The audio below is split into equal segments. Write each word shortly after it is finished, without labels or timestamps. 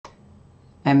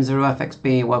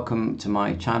M0FXB, welcome to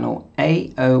my channel.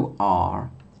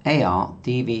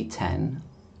 AOR-DR-DV10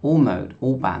 all mode,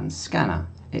 all bands scanner.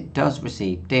 It does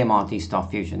receive DMR D-Star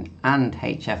Fusion and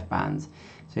HF bands,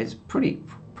 so it's pretty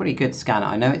good scanner.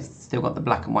 I know it's still got the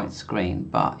black and white screen,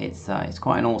 but it's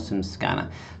quite an awesome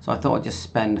scanner. So I thought I'd just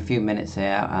spend a few minutes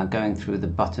here going through the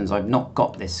buttons. I've not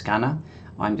got this scanner,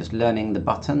 I'm just learning the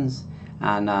buttons,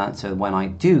 and so when I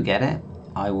do get it,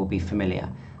 I will be familiar.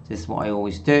 This is what I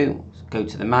always do. Go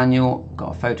to the manual,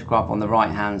 got a photograph on the right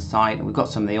hand side. We've got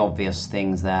some of the obvious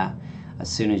things there as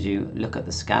soon as you look at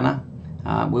the scanner.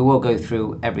 We will go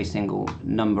through every single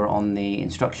number on the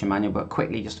instruction manual, but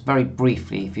quickly, just very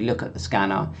briefly, if you look at the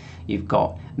scanner, you've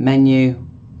got menu,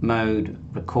 mode,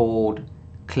 record,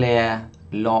 clear,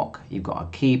 lock, you've got a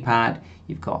keypad,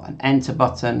 you've got an enter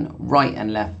button, right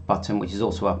and left button, which is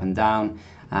also up and down.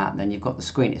 Then you've got the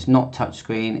screen. It's not touch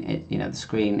screen. The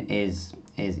screen is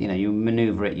you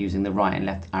maneuver it using the right and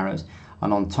left arrows,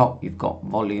 and on top you've got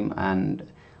volume and,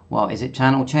 well, is it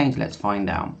channel change? Let's find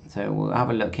out. So we'll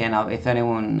have a look here. Now, if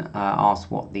anyone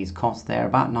asks what these cost, they're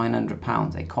about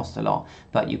 £900. They cost a lot,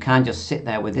 but you can just sit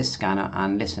there with this scanner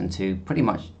and listen to pretty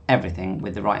much everything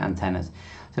with the right antennas.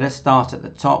 So let's start at the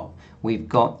top. We've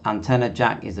got antenna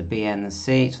jack is a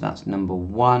BNC, so that's number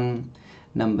 1.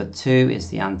 Number 2 is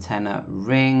the antenna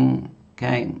ring.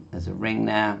 Okay, there's a ring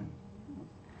there.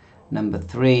 Number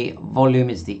 3, volume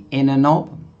is the inner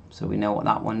knob, so we know what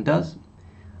that one does.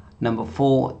 Number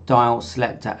 4, dial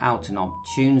selector outer knob,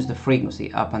 tunes the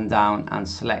frequency up and down and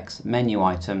selects menu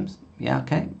items. Yeah,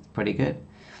 okay, pretty good.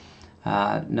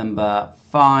 Number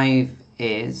 5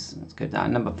 is, let's go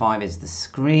down, number 5 is the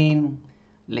screen,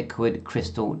 liquid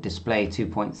crystal display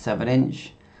 2.7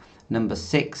 inch. Number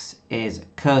 6 is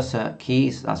cursor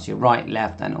keys, that's your right,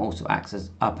 left, and also acts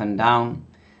as up and down.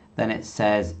 Then it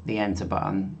says the enter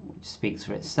button, which speaks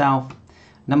for itself.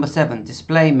 Number 7,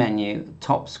 display menu,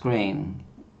 top screen.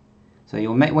 So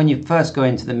when you first go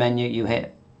into the menu, you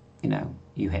hit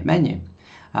menu.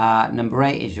 Number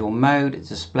 8 is your mode. It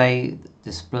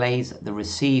displays the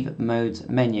receive modes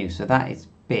menu. So that is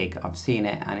big. I've seen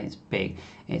it and it's big.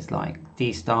 It's like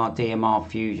D-Star, DMR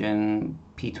Fusion,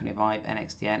 P25,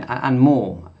 NXDN, and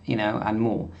more. And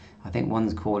more. I think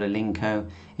one's called a Linko.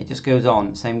 It just goes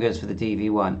on. Same goes for the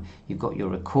DV1. You've got your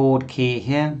record key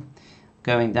here.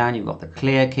 Going down, you've got the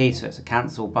clear key, so it's a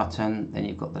cancel button. Then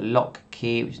you've got the lock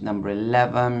key, which is number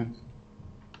 11.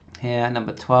 Here,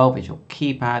 number 12 is your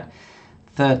keypad.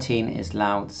 13 is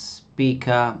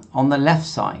loudspeaker. On the left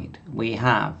side, we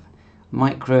have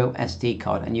micro SD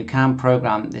card, and you can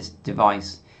program this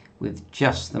device with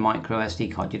just the micro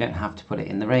SD card. You don't have to put it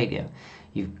in the radio.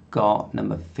 You've got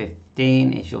number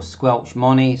 15 is your squelch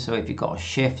moni, so if you've got a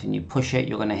shift and you push it,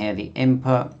 you're going to hear the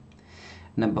input.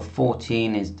 Number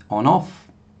 14 is on off.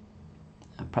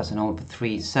 Press and hold for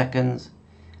 3 seconds.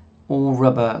 All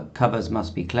rubber covers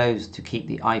must be closed to keep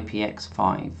the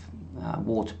IPX5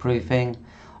 waterproofing.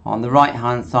 On the right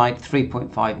hand side,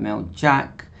 3.5mm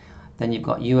jack. Then you've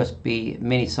got USB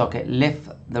mini socket. Lift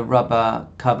the rubber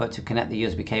cover to connect the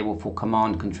USB cable for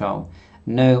command control.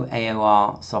 No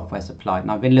AOR software supplied.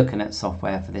 And I've been looking at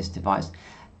software for this device.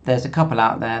 There's a couple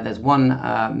out there. There's one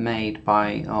made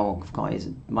by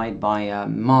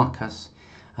Marcus,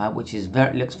 which is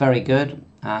looks very good,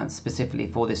 specifically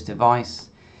for this device.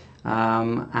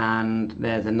 And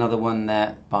there's another one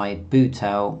there by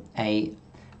Butel,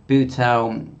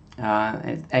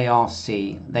 ARC.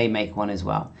 They make one as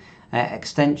well.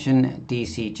 Extension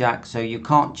DC jack, so you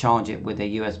can't charge it with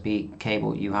a USB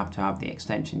cable. You have to have the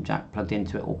extension jack plugged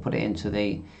into it or put it into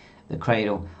the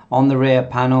cradle. On the rear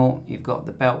panel, you've got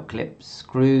the belt clip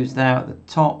screws there at the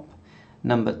top.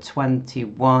 Number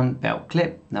 21 belt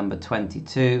clip, number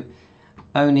 22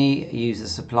 only use a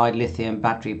supplied lithium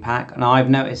battery pack. And I've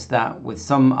noticed that with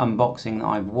some unboxing that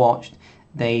I've watched,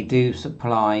 they do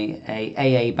supply a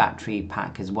AA battery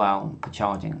pack as well for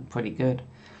charging. Pretty good.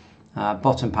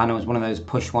 Bottom panel is one of those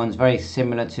push ones, very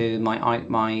similar to my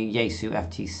Yaesu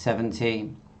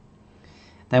FT70.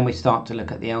 Then we start to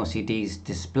look at the LCD's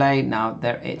display. Now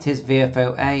it is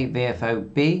VFO-A,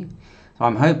 VFO-B, so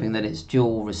I'm hoping that it's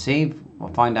dual receive.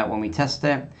 We'll find out when we test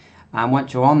it. And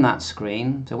once you're on that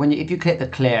screen, so if you click the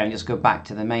clear and just go back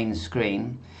to the main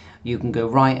screen, you can go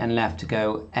right and left to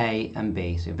go A and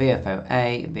B. So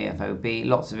VFO-A, VFO-B,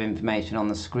 lots of information on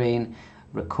the screen.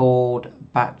 Record,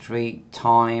 battery,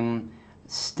 time,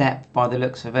 step by the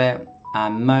looks of it.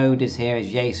 Mode is here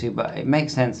is Yaesu, but it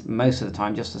makes sense most of the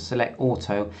time just to select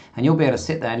auto, and you'll be able to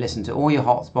sit there and listen to all your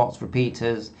hotspots,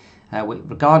 repeaters,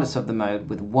 regardless of the mode,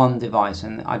 with one device.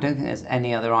 And I don't think there's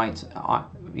any other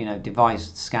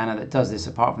device scanner that does this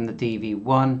apart from the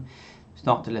DV1.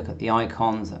 start to look at the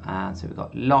icons. And so we've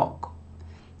got lock,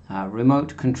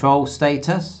 remote control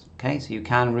status. Okay, so you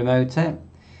can remote it.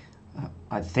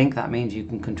 I think that means you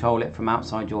can control it from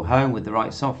outside your home with the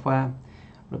right software.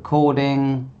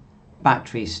 Recording,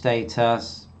 battery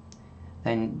status,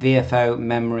 then VFO,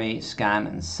 memory, scan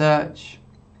and search.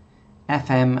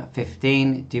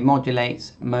 FM15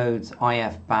 demodulates modes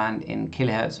IF band in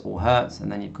kilohertz or hertz,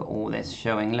 and then you've got all this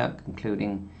showing, look,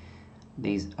 including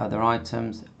these other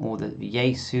items, all the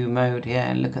Yaesu mode here,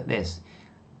 and look at this,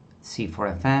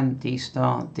 C4FM,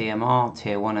 D-Star, DMR,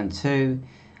 tier 1 and 2,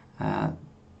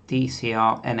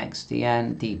 DCR,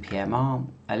 NXDN, DPMR,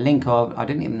 a link of, I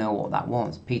didn't even know what that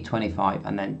was, P25,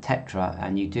 and then Tetra,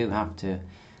 and you do have to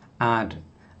add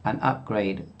an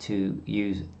upgrade to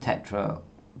use Tetra.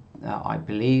 I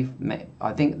believe,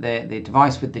 I think the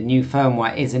device with the new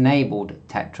firmware is enabled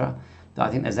Tetra, but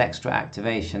I think there's extra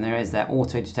activation. There is that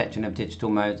auto detection of digital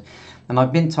modes, and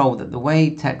I've been told that the way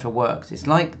Tetra works, it's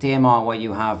like DMR, where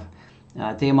you have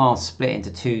DMR split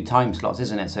into 2 time slots,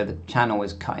 isn't it? So the channel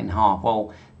is cut in half.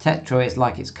 Well, Tetra is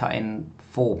like it's cut in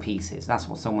 4 pieces. That's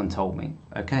what someone told me.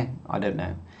 Okay, I don't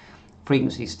know.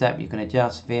 Frequency step you can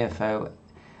adjust. VFO,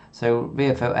 so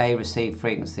VFO A received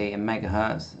frequency in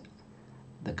megahertz.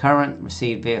 The current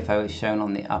received VFO is shown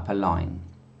on the upper line.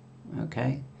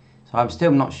 Okay, so I'm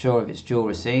still not sure if it's dual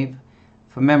receive.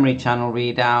 For memory channel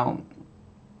readout,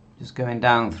 just going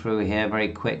down through here very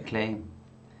quickly.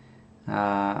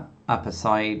 Upper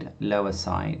side, lower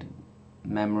side,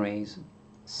 memories,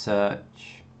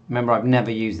 search. Remember, I've never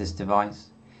used this device.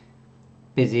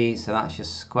 Busy, so that's your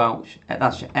squelch.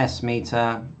 That's your S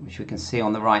meter, which we can see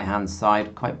on the right hand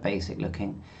side, quite basic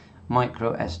looking.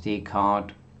 Micro SD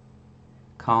card.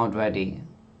 Card ready.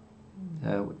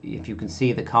 So if you can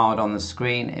see the card on the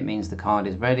screen, it means the card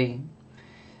is ready.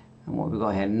 And what we've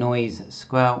got here, noise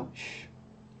squelch,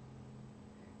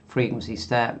 frequency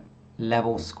step,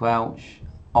 level squelch,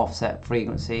 offset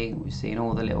frequency. We've seen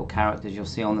all the little characters you'll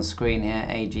see on the screen here,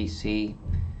 AGC.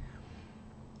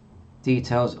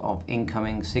 Details of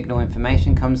incoming signal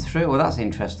information comes through. Well, that's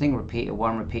interesting. Repeater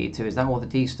 1, repeater 2. Is that all the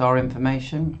D-star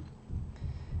information?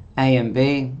 A and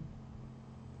B.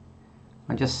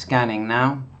 I'm just scanning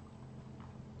now,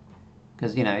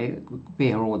 because you know, you'll be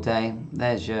here all day.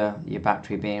 There's your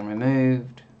battery being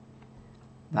removed.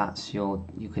 That's your,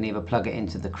 you can either plug it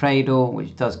into the cradle,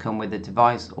 which does come with the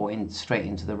device, or straight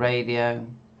into the radio.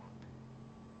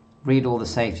 Read all the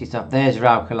safety stuff. There's your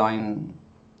alkaline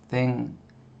thing,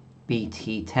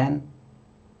 BT10.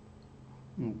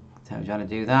 Tells you how to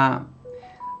do that.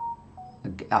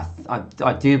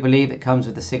 I do believe it comes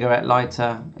with the cigarette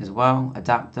lighter as well,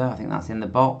 adapter. I think that's in the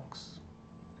box.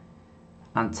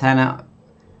 Antenna.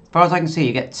 As far as I can see,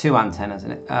 you get 2 antennas,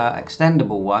 an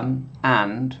extendable one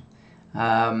and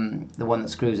the one that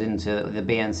screws into the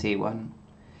BNC one.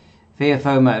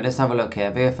 VFO mode. Let's have a look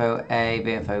here. VFO A,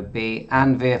 VFO B,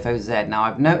 and VFO Z. Now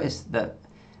I've noticed that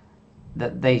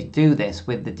they do this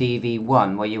with the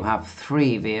DV1, where you have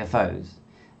 3 VFOs.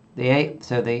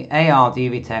 So the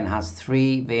AOR-DR-DV10 has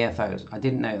 3 VFOs. I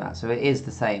didn't know that, so it is the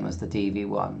same as the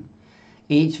DV1.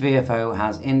 Each VFO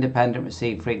has independent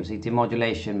receive frequency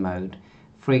demodulation mode,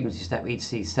 frequency step, each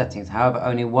settings. However,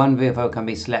 only 1 VFO can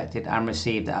be selected and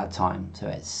received at a time. So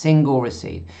it's single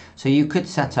receive. So you could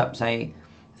set up, say,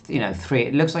 3.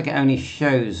 It looks like it only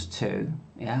shows 2.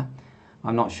 Yeah,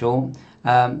 I'm not sure.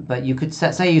 But you could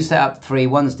say you set up 3.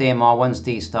 One's DMR, one's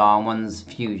D-Star, and one's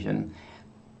Fusion.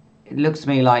 It looks to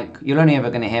me like you're only ever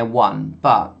going to hear 1,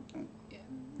 but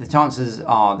the chances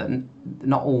are that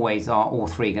not always are all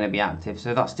 3 going to be active.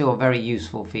 So that's still a very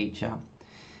useful feature.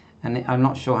 And I'm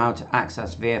not sure how to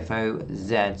access VFO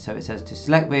Z. So it says to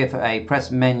select VFO A,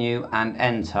 press menu and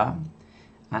enter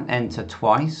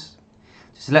twice.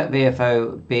 To select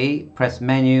VFO B, press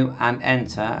menu and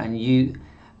enter, and you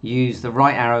use the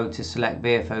right arrow to select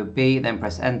VFO B, then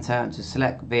press enter. To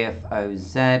select VFO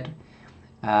Z,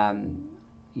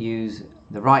 use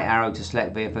the right arrow to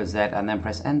select VFO Z and then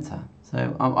press enter.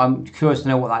 So I'm curious to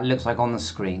know what that looks like on the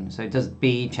screen. So does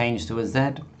B change to a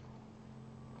Z?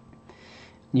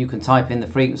 You can type in the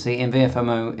frequency in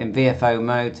VFO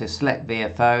mode to select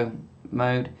VFO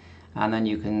mode, and then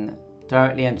you can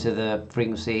directly enter the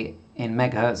frequency in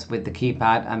megahertz with the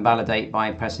keypad and validate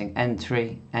by pressing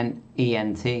entry and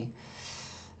ENT.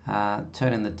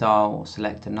 Turning the dial or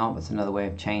select a knob. That's another way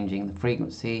of changing the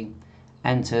frequency.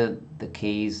 Enter the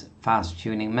keys, fast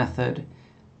tuning method.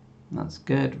 That's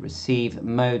good. Receive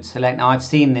mode select. Now I've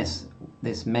seen this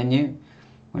menu.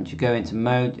 Once you go into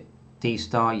mode,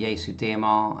 D-Star, Yaesu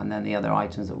DMR, and then the other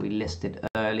items that we listed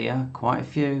earlier, quite a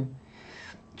few.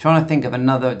 Trying to think of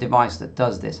another device that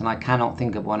does this, and I cannot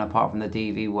think of one apart from the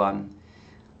DV1.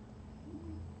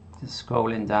 Just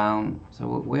scrolling down, so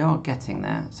we are getting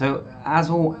there. So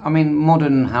as all, I mean,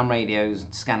 modern ham radios,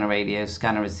 scanner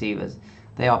receivers,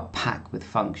 they are packed with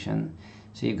function.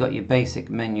 So you've got your basic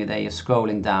menu there, you're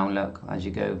scrolling down, look, as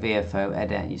you go VFO,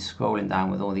 edit, you're scrolling down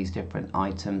with all these different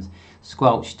items.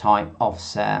 Squelch type,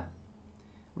 offset,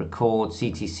 record,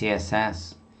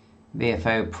 CTCSS,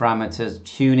 VFO parameters,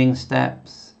 tuning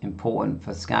steps, important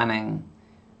for scanning.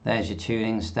 There's your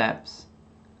tuning steps,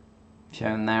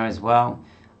 shown there as well.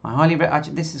 I highly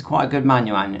actually, this is quite a good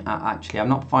manual actually. I'm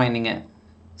not finding it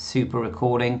super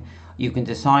recording. You can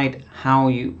decide how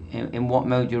you, in what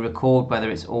mode you record,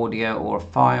 whether it's audio or a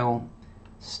file.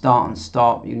 Start and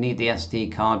stop. You need the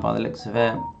SD card by the looks of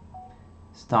it.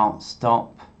 Start,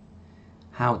 stop.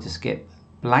 How to skip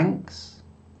blanks.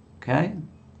 Okay.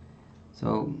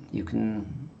 So you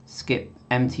can skip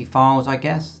empty files, I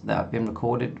guess, that have been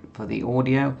recorded for the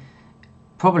audio.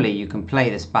 Probably you can play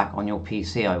this back on your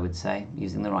PC, I would say,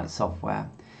 using the right software.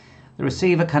 The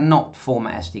receiver cannot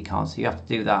format SD cards, so you have to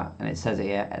do that, and it says it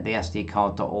here, the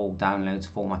sdcard.org downloads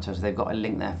formatter, so they've got a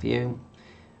link there for you.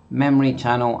 Memory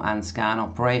channel and scan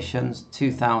operations,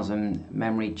 2,000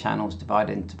 memory channels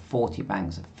divided into 40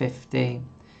 banks of 50,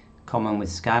 common with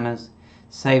scanners.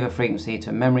 Save a frequency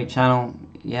to a memory channel,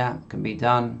 yeah, can be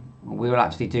done. We will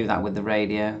actually do that with the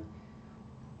radio.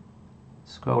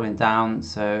 Scrolling down,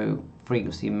 so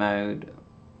frequency mode,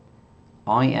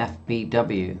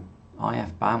 IFBW,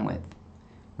 IF bandwidth.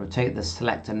 Rotate the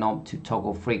selector knob to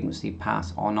toggle frequency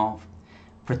pass on off.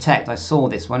 Protect, I saw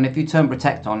this one. If you turn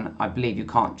protect on, I believe you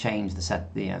can't change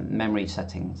the memory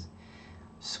settings.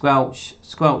 Squelch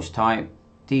type,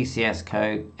 DCS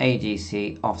code,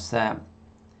 AGC offset.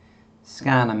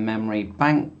 Scan a memory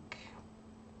bank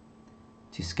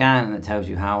to scan, and it tells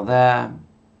you how there.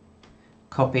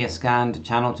 Copy a scanned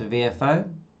channel to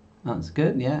VFO. That's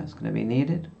good, yeah, it's going to be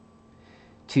needed.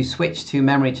 To switch to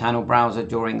memory channel browser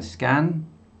during scan.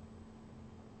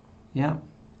 Yeah.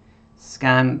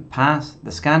 Scan pass.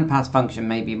 The scan pass function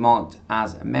may be marked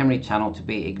as a memory channel to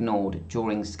be ignored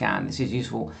during scan. This is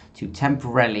useful to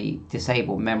temporarily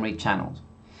disable memory channels.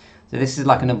 So this is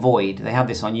like an avoid. They have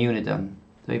this on Unidom.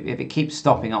 So if it keeps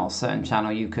stopping on a certain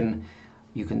channel, you can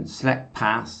select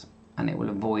pass and it will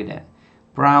avoid it.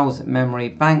 Browse memory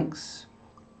banks.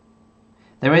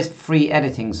 There is free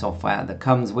editing software that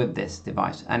comes with this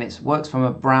device, and it works from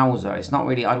a browser. It's not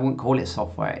really, I wouldn't call it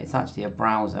software, it's actually a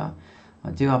browser.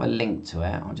 I do have a link to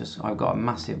it. I've got a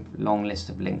massive long list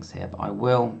of links here, but I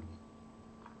will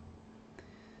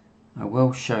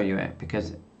show you it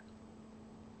because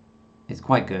it's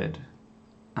quite good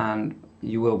and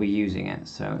you will be using it.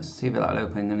 So let's see if it'll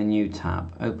open in a new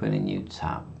tab. Open a new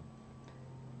tab.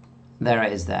 There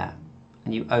it is there.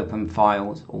 And you open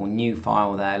files or new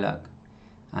file there, look.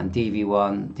 And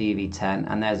DV1, DV10,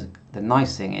 and there's the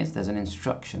nice thing is there's an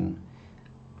instruction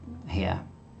here.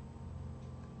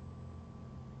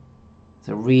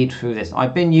 So read through this.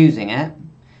 I've been using it,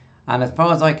 and as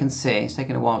far as I can see, it's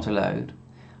taking a while to load,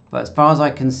 but as far as I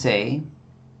can see,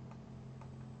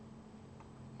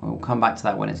 we'll come back to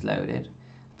that when it's loaded.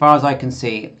 As far as I can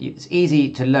see, it's easy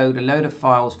to load a load of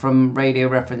files from Radio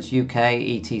Reference UK,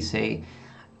 etc.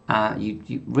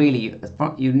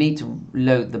 You need to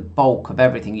load the bulk of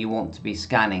everything you want to be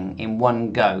scanning in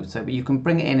one go. So you can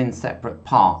bring it in separate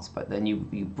parts, but then you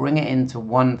bring it into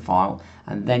one file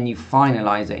and then you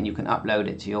finalize it and you can upload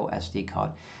it to your SD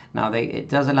card. Now it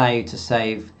does allow you to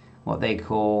save what they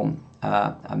call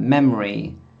a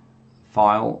memory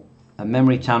file, a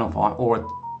memory channel file, or a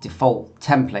default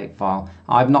template file.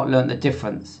 I've not learned the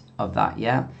difference of that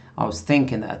yet. I was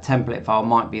thinking that a template file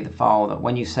might be the file that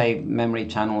when you save memory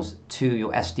channels to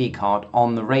your SD card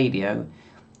on the radio,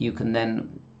 you can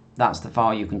then, that's the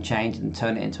file you can change and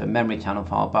turn it into a memory channel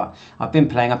file. But I've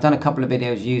done a couple of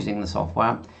videos using the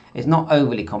software. It's not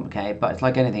overly complicated, but it's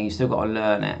like anything, you still got to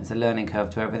learn it. It's a learning curve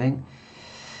to everything.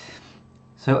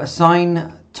 So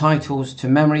assign titles to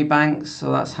memory banks,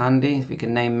 so that's handy. If we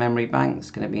can name memory banks,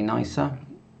 it's going to be nicer.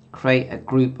 Create a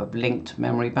group of linked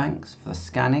memory banks for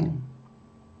scanning.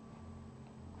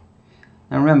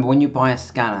 Now remember, when you buy a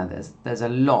scanner, there's a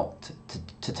lot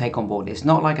to take on board. It's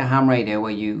not like a ham radio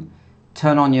where you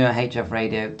turn on your HF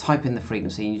radio, type in the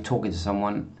frequency and you're talking to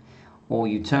someone, or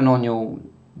you turn on your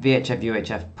VHF,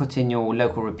 UHF, put in your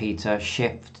local repeater,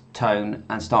 shift, tone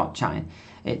and start chatting.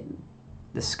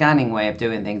 The scanning way of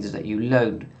doing things is that you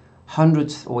load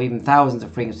hundreds or even thousands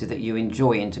of frequencies that you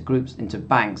enjoy into groups, into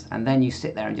banks, and then you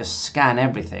sit there and just scan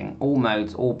everything, all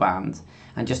modes, all bands,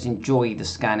 and just enjoy the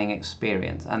scanning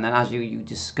experience. And then as you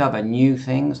discover new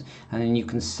things, and then you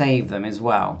can save them as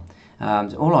well.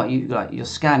 Or you're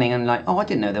scanning and like, oh, I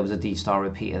didn't know there was a D-star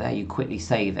repeater there. You quickly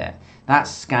save it. That's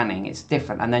scanning. It's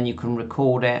different. And then you can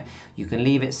record it. You can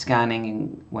leave it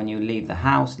scanning when you leave the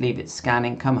house. Leave it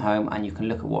scanning. Come home and you can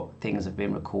look at what things have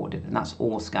been recorded. And that's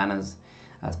all scanners,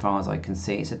 as far as I can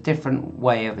see. It's a different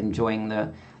way of enjoying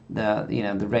the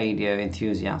radio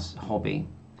enthusiast hobby.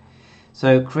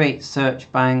 So create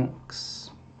search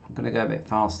banks. I'm going to go a bit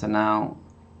faster now.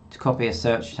 To copy a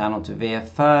search channel to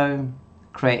VFO.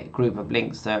 Create a group of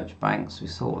linked search banks. We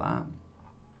saw that.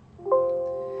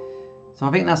 So I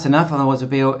think that's enough, otherwise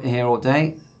we'll be here all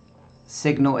day.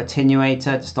 Signal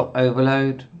attenuator to stop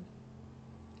overload.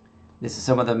 This is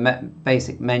some of the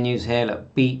basic menus here.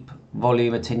 Look, beep,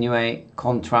 volume attenuate,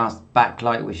 contrast,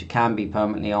 backlight, which can be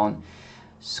permanently on.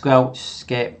 Squelch,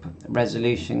 skip,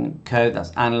 resolution, code,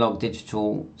 that's analog,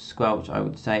 digital, squelch, I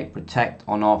would say. Protect,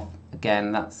 on, off.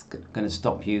 Again, that's going to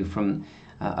stop you from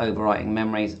overwriting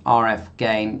memories. RF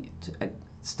gain, to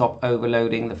stop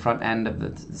overloading the front end of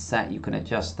the set. You can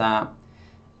adjust that.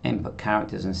 Input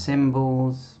characters and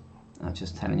symbols. I'm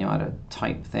just telling you how to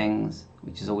type things,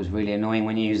 which is always really annoying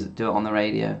when you do it on the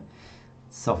radio.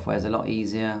 Software is a lot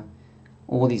easier.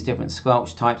 All these different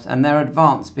squelch types, and they're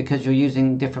advanced because you're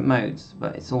using different modes,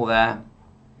 but it's all there.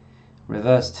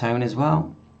 Reverse tone as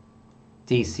well.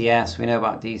 DCS, we know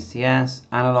about DCS.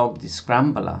 Analog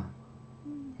descrambler.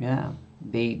 Yeah,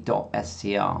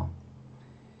 B.SCR.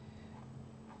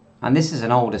 And this is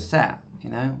an older set, you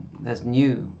know. There's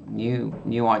new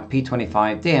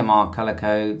P25 DMR color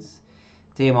codes,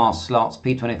 DMR slots,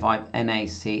 P25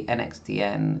 NAC,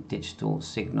 NXDN, digital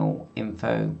signal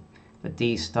info for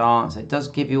D-star. So it does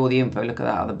give you all the info. Look at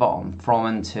that at the bottom, from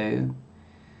and to.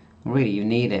 Really, you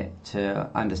need it to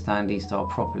understand D-star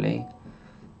properly.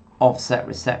 Offset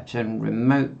reception,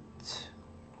 remote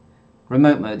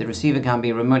mode. The receiver can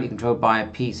be remotely controlled by a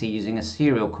PC using a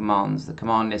serial commands. The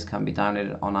command list can be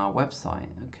downloaded on our website.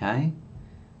 Okay.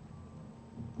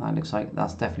 That looks like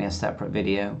that's definitely a separate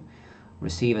video.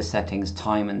 Receiver settings,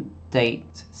 time and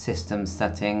date, system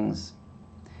settings.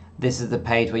 This is the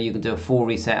page where you can do a full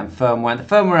reset and firmware. The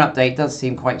firmware update does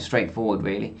seem quite straightforward,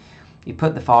 really. You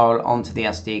put the file onto the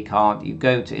SD card, you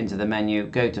go into the menu,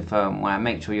 go to firmware,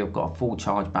 make sure you've got a full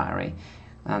charge battery,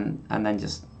 and then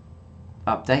just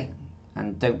update.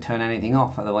 And don't turn anything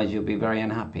off, otherwise you'll be very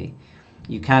unhappy.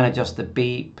 You can adjust the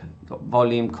beep, got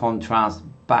volume, contrast,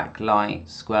 backlight,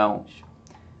 squelch,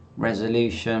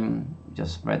 resolution,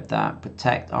 just read that,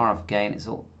 protect, RF gain, it's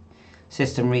all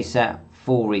system reset,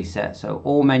 full reset. So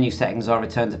all menu settings are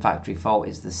returned to factory fault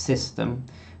is the system.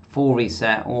 Full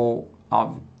reset, all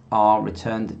are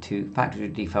returned to factory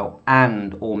default,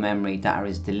 and all memory data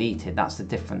is deleted. That's the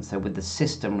difference. So with the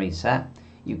system reset,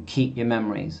 you keep your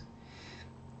memories.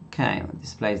 Okay, it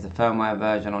displays the firmware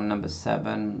version on number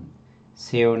 7,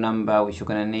 serial number, which you're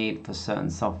going to need for certain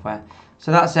software.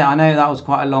 So that's it. I know that was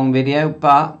quite a long video,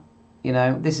 but you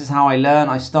know, this is how I learn.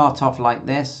 I start off like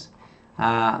this,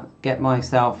 I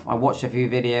watch a few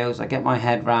videos, I get my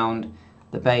head round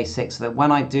the basics, so that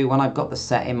when I've got the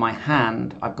set in my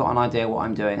hand, I've got an idea what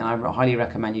I'm doing, and I highly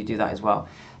recommend you do that as well.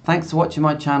 Thanks for watching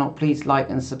my channel. Please like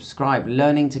and subscribe.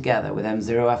 Learning together with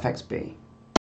M0FXB.